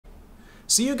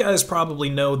So you guys probably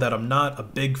know that I'm not a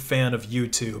big fan of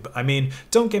YouTube. I mean,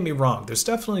 don't get me wrong, there's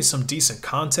definitely some decent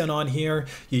content on here.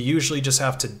 You usually just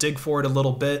have to dig for it a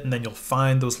little bit and then you'll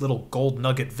find those little gold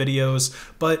nugget videos,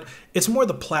 but it's more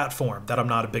the platform that I'm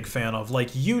not a big fan of.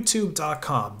 Like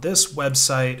youtube.com, this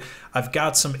website, I've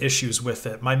got some issues with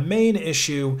it. My main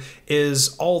issue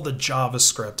is all the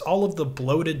JavaScript, all of the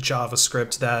bloated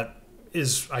JavaScript that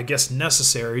is, I guess,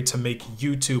 necessary to make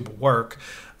YouTube work.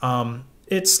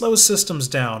 It slows systems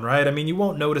down, right? I mean, you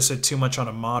won't notice it too much on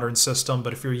a modern system,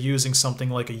 but if you're using something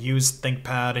like a used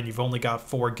ThinkPad and you've only got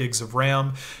 4 gigs of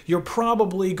RAM, you're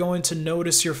probably going to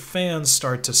notice your fans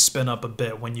start to spin up a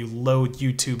bit when you load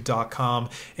youtube.com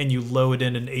and you load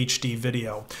in an HD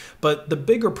video. But the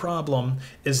bigger problem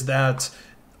is that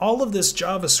all of this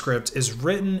JavaScript is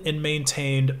written and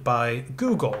maintained by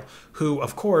Google, who,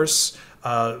 of course,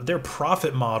 their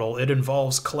profit model, it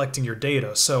involves collecting your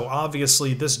data. So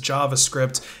obviously this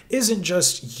JavaScript isn't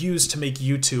just used to make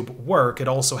YouTube work, it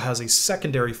also has a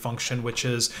secondary function, which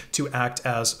is to act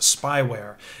as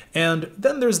spyware. And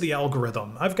then there's the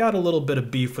algorithm. I've got a little bit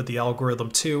of beef with the algorithm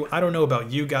too. I don't know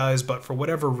about you guys, but for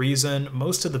whatever reason,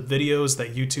 most of the videos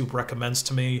that YouTube recommends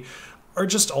to me are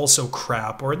just also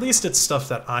crap, or at least it's stuff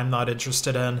that I'm not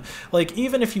interested in. Like,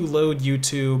 even if you load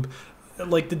YouTube,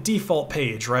 like the default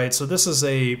page, right? So this is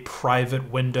a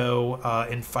private window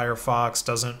in Firefox,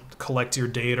 doesn't collect your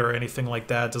data or anything like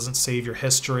that, doesn't save your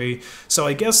history. So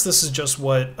I guess this is just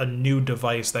what a new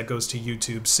device that goes to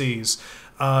YouTube sees.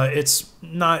 It's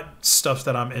not stuff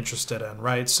that I'm interested in,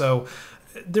 right? So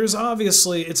it's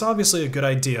obviously a good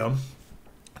idea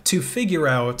to figure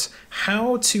out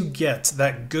how to get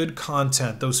that good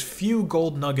content, those few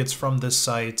gold nuggets from this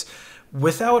site,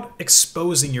 without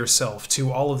exposing yourself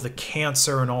to all of the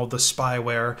cancer and all the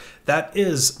spyware that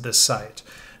is this site.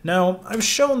 Now, I've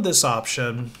shown this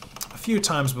option a few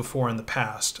times before in the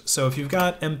past. So if you've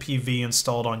got MPV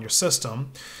installed on your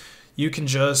system, you can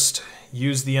just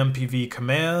use the MPV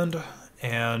command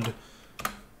and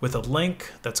with a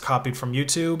link that's copied from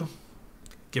YouTube,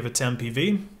 give it to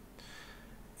MPV,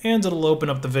 and it'll open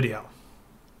up the video.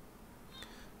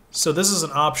 So this is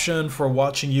an option for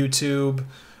watching YouTube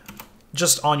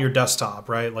just on your desktop,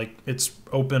 right? Like, it's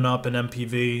open up in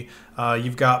MPV.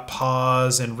 You've got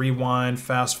pause and rewind,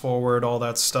 fast forward, all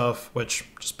that stuff, which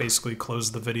just basically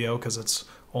closes the video because it's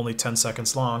only 10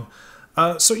 seconds long.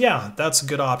 So yeah, that's a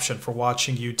good option for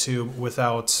watching YouTube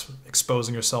without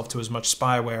exposing yourself to as much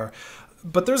spyware.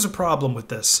 But there's a problem with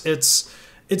this.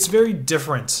 It's very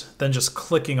different than just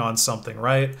clicking on something,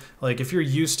 right? Like, if you're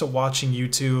used to watching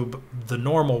YouTube the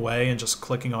normal way and just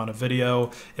clicking on a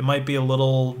video, it might be a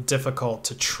little difficult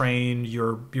to train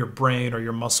your brain or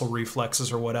your muscle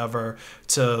reflexes or whatever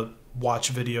to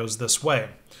watch videos this way.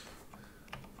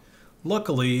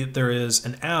 Luckily, there is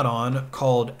an add-on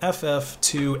called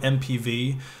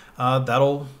FF2MPV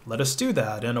that'll let us do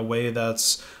that in a way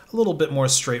that's a little bit more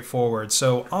straightforward.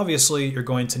 So obviously you're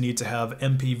going to need to have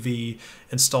MPV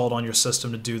installed on your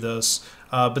system to do this.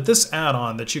 But this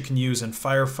add-on that you can use in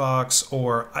Firefox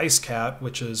or icecat,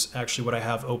 which is actually what I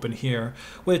have open here,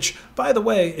 which, by the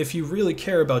way, if you really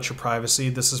care about your privacy,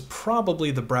 this is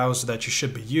probably the browser that you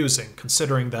should be using,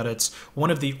 considering that it's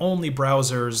one of the only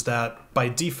browsers that by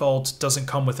default doesn't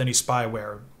come with any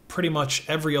spyware. Pretty much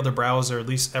every other browser, at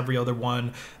least every other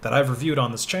one that I've reviewed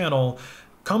on this channel,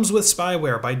 comes with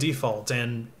spyware by default,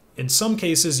 and in some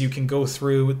cases you can go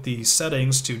through the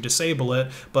settings to disable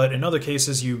it, but in other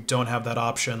cases you don't have that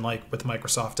option, like with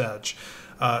Microsoft Edge.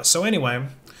 So anyway,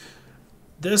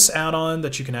 this add-on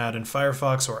that you can add in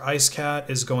Firefox or icecat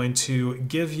is going to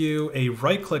give you a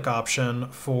right-click option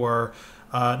for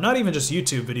not even just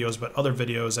YouTube videos, but other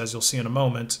videos, as you'll see in a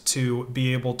moment, to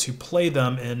be able to play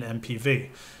them in MPV.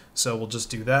 So we'll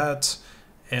just do that.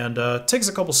 And it takes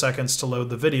a couple seconds to load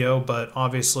the video, but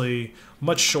obviously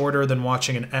much shorter than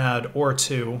watching an ad or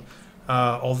two.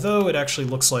 Although it actually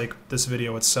looks like this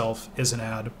video itself is an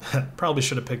ad. Probably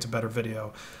should have picked a better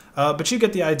video. But you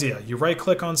get the idea. You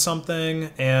right-click on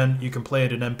something and you can play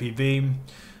it in MPV.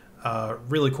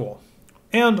 Really cool.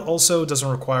 And also doesn't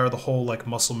require the whole like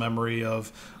muscle memory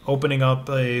of opening up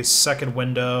a second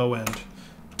window and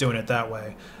doing it that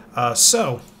way.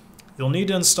 So you'll need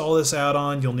to install this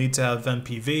add-on, you'll need to have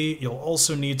MPV, you'll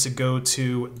also need to go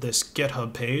to this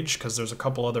GitHub page because there's a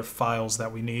couple other files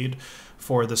that we need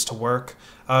for this to work.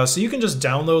 So you can just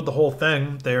download the whole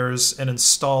thing. There's an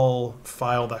install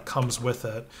file that comes with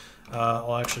it.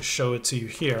 I'll actually show it to you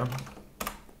here.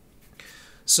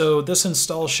 So this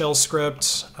install shell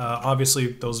script, obviously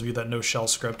those of you that know shell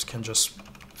script can just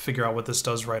figure out what this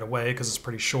does right away because it's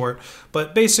pretty short.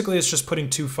 But basically it's just putting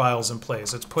two files in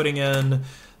place. It's putting in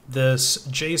this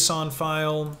JSON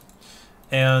file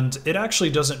And it actually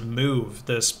doesn't move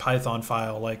this Python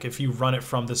file. Like if you run it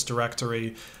from this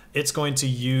directory, it's going to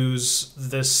use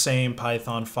this same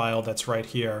Python file that's right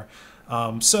here.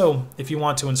 So if you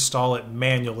want to install it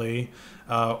manually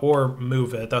or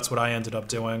move it, that's what I ended up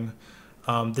doing.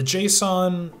 The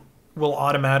JSON will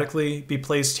automatically be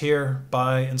placed here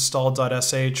by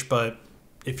install.sh, but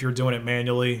if you're doing it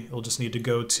manually, you'll just need to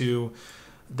go to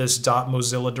this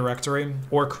 .mozilla directory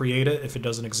or create it if it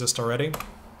doesn't exist already.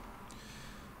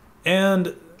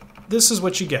 And this is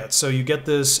what you get. So you get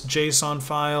this JSON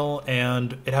file,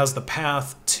 and it has the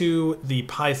path to the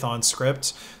Python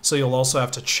script. So you'll also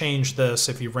have to change this.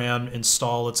 If you ran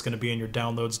install, it's going to be in your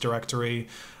downloads directory.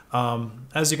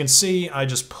 As you can see, I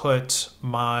just put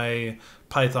my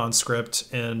Python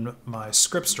script in my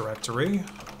scripts directory.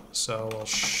 So I'll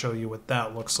show you what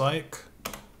that looks like.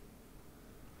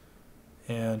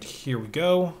 And here we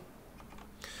go.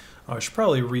 I should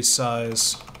probably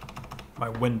resize my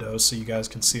window so you guys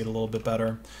can see it a little bit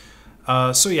better.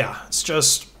 So yeah, it's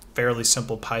just fairly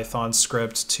simple Python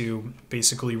script to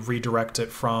basically redirect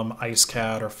it from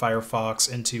icecat or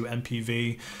Firefox into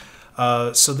MPV.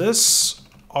 So this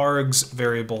args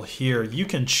variable here, you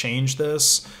can change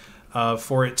this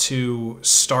for it to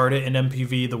start it in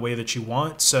MPV the way that you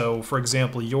want. So for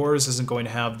example, yours isn't going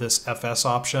to have this FS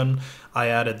option. I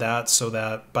added that so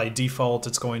that by default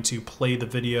it's going to play the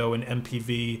video in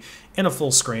MPV in a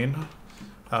full screen,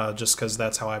 just because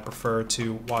that's how I prefer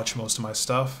to watch most of my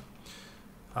stuff.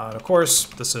 And of course,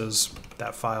 this is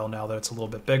that file now that it's a little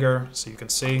bit bigger, so you can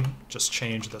see, just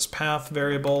change this path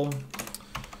variable.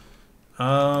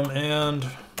 And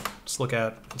let's look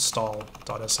at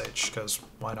install.sh, because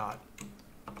why not?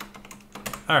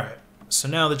 Alright, so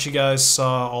now that you guys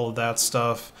saw all of that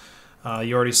stuff,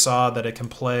 you already saw that it can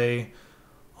play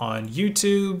on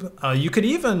YouTube. You could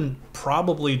even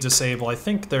probably disable, I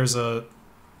think there's a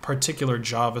particular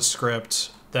JavaScript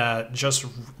that just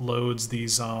loads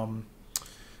these thumbnails,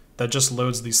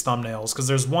 because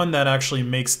there's one that actually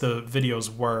makes the videos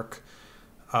work,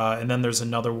 and then there's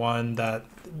another one that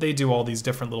they do all these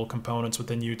different little components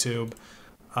within YouTube.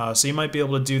 So you might be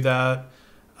able to do that.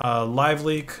 Live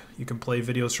leak, you can play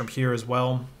videos from here as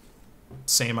well.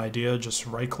 Same idea, just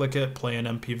right click it, play in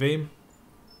MPV.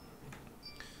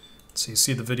 So you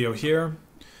see the video here.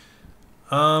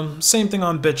 Same thing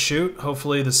on BitChute.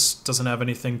 Hopefully this doesn't have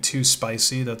anything too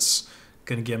spicy that's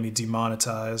gonna get me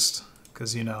demonetized,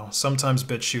 because you know, sometimes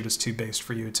BitChute is too based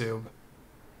for YouTube.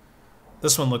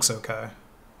 This one looks okay.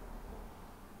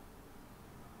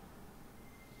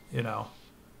 You know,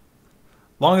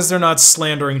 long as they're not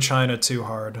slandering China too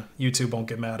hard, YouTube won't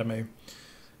get mad at me.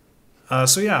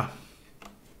 So yeah,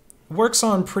 works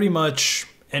on pretty much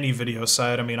any video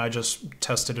site. I mean, I just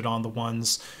tested it on the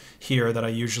ones here that I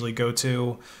usually go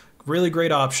to. Really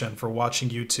great option for watching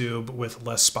YouTube with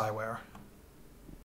less spyware.